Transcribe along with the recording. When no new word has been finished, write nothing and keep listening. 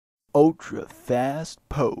Ultra fast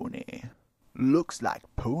pony. Looks like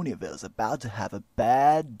Ponyville's about to have a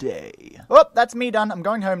bad day. Oh, that's me done. I'm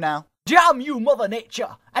going home now. Damn you, Mother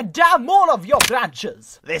Nature, and damn all of your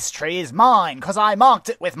branches. This tree is mine, 'cause I marked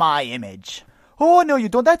it with my image. Oh, no, you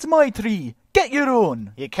don't. That's my tree. Get your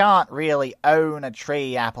own. You can't really own a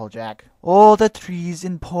tree, Applejack. All the trees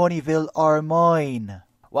in Ponyville are mine.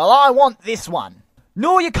 Well, I want this one.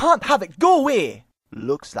 No, you can't have it. Go away.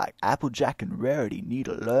 Looks like Applejack and Rarity need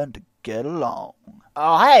to learn to get along.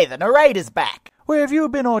 Oh, hey, the narrator's back. Where have you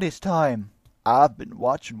been all this time? I've been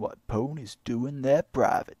watching what ponies do in their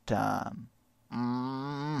private time.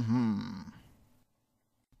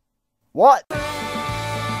 What?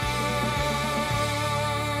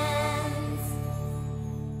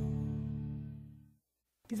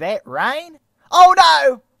 Is that rain? Oh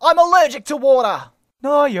no! I'm allergic to water!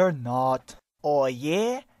 No, you're not. Oh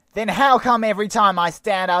yeah? Then how come every time I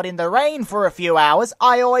stand out in the rain for a few hours,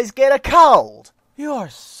 I always get a cold? You're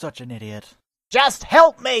such an idiot. Just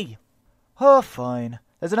help me! Oh, fine.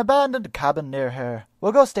 There's an abandoned cabin near here.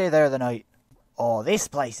 We'll go stay there the night. Oh, this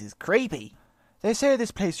place is creepy. They say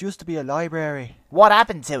this place used to be a library. What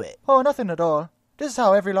happened to it? Oh, nothing at all. This is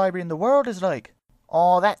how every library in the world is like.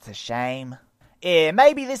 Oh, that's a shame. Yeah,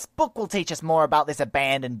 maybe this book will teach us more about this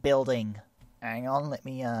abandoned building. Hang on, let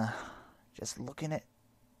me, just look in it.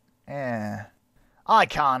 Yeah. I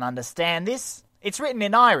can't understand this. It's written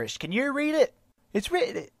in Irish. Can you read it? It's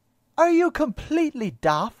written... Are you completely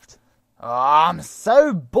daft? Oh, I'm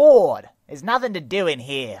so bored. There's nothing to do in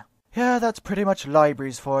here. Yeah, that's pretty much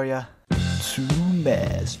libraries for you. Two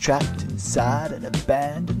mares trapped inside an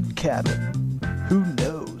abandoned cabin. Who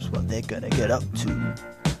knows what they're gonna get up to?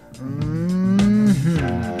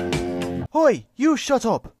 Hoi, you shut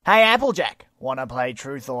up. Hey, Applejack, wanna play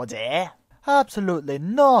Truth or Dare? Absolutely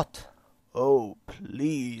not. Oh,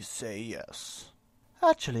 please say yes.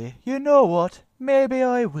 Actually, you know what? Maybe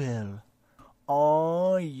I will.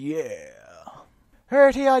 Oh, yeah.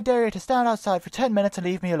 Rarity, I dare you to stand outside for 10 minutes and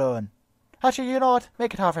leave me alone. Actually, you know what?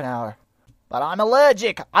 Make it half an hour. But I'm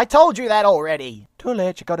allergic. I told you that already. Too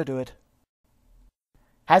late, you gotta do it.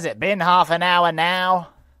 Has it been half an hour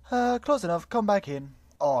now? Close enough. Come back in.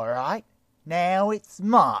 Alright. Now it's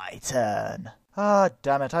my turn. Ah,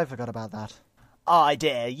 damn it, I forgot about that. I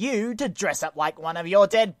dare you to dress up like one of your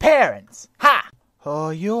dead parents. Ha!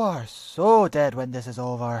 Oh, you are so dead when this is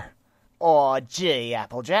over. Oh, gee,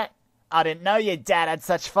 Applejack. I didn't know your dad had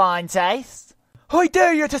such fine taste. I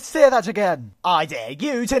dare you to say that again. I dare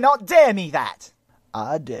you to not dare me that.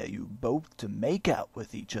 I dare you both to make out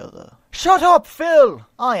with each other. Shut up, Phil!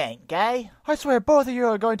 I ain't gay. I swear both of you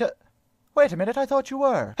are going to... Wait a minute, I thought you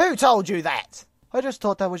were. Who told you that? I just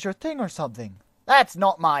thought that was your thing or something. That's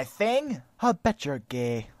not my thing. I'll bet you're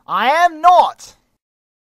gay. I am not.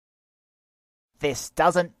 This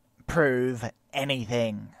doesn't prove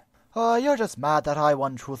anything. Oh, you're just mad that I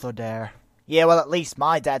won Truth or Dare. Yeah, well, at least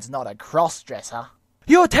my dad's not a cross-dresser.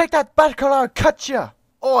 You take that back or I'll cut you!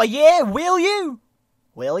 Oh, yeah, will you?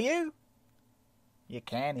 Will you? You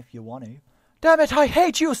can if you want to. Damn it, I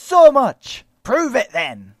hate you so much! Prove it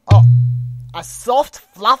then. Oh, a soft,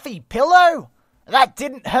 fluffy pillow? That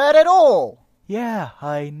didn't hurt at all. Yeah,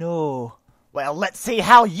 I know. Well, let's see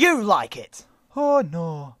how you like it. Oh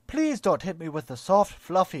no, please don't hit me with the soft,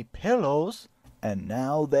 fluffy pillows. And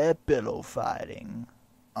now they're pillow fighting.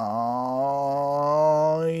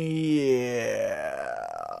 Oh, yeah.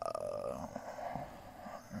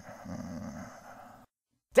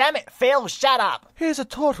 Damn it, Phil, shut up. He's a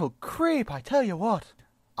total creep, I tell you what.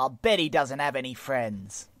 I'll bet he doesn't have any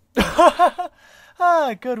friends.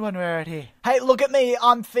 Ah, good one, Rarity. Hey, look at me,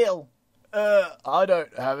 I'm Phil. I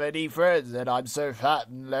don't have any friends and I'm so fat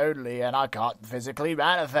and lonely and I can't physically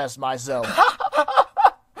manifest myself.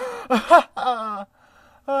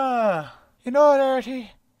 You know,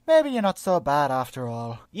 Rarity, maybe you're not so bad after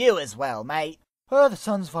all. You as well, mate. Oh, the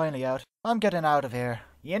sun's finally out. I'm getting out of here.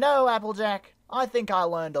 You know, Applejack, I think I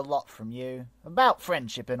learned a lot from you. About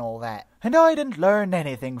friendship and all that. And I didn't learn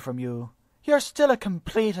anything from you. You're still a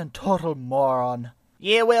complete and total moron.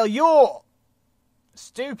 Yeah, well, you're...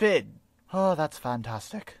 stupid. Oh, that's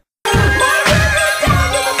fantastic.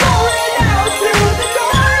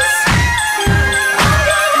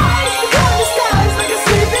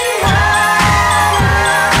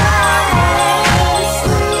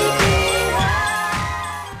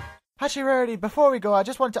 Actually, Rarity, before we go, I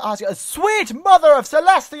just wanted to ask you, a sweet mother of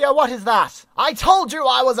Celestia, what is that? I told you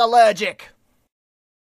I was allergic.